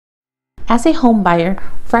As a home buyer,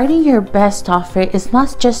 writing your best offer is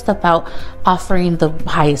not just about offering the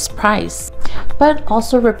highest price, but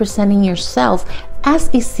also representing yourself as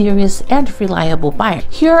a serious and reliable buyer.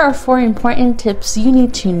 Here are 4 important tips you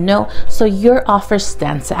need to know so your offer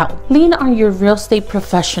stands out. Lean on your real estate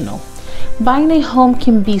professional. Buying a home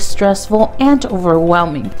can be stressful and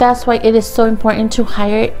overwhelming. That's why it is so important to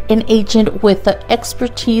hire an agent with the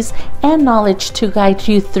expertise and knowledge to guide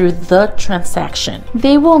you through the transaction.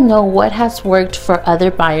 They will know what has worked for other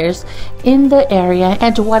buyers in the area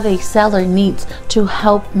and what a seller needs to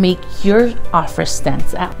help make your offer stand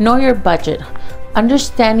out. Know your budget.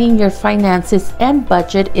 Understanding your finances and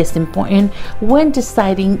budget is important when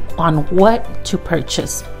deciding on what to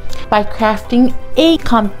purchase. By crafting a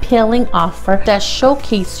compelling offer that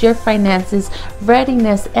showcases your finances,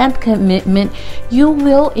 readiness, and commitment, you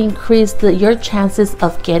will increase your chances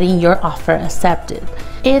of getting your offer accepted.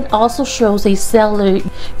 It also shows a seller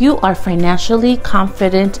you are financially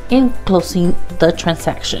confident in closing the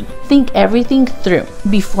transaction. Think everything through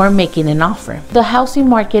before making an offer. The housing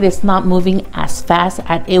market is not moving as fast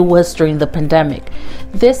as it was during the pandemic.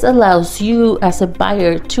 This allows you as a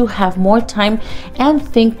buyer to have more time and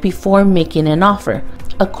think before making an offer.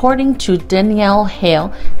 According to Danielle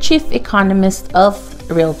Hale, chief economist of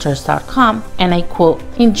Realtors.com, and I quote,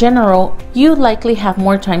 "In general, you likely have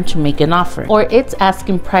more time to make an offer, or its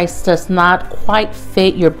asking price does not quite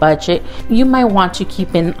fit your budget. You might want to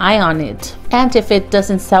keep an eye on it. And if it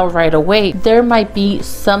doesn't sell right away, there might be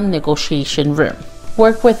some negotiation room."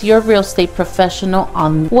 Work with your real estate professional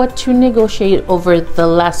on what to negotiate. Over the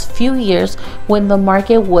last few years, when the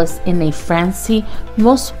market was in a frenzy,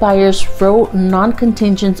 most buyers wrote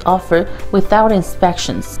non-contingent offer without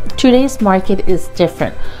inspections. Today's market is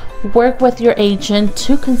different. Work with your agent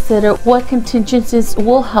to consider what contingencies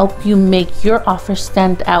will help you make your offer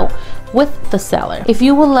stand out with the seller. If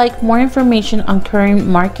you would like more information on current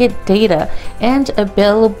market data and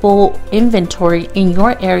available inventory in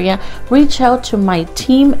your area, reach out to my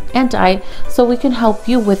team and I so we can help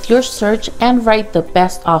you with your search and write the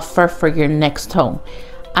best offer for your next home.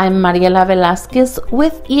 I'm Mariela Velazquez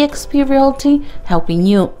with eXp Realty, helping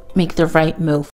you make the right move.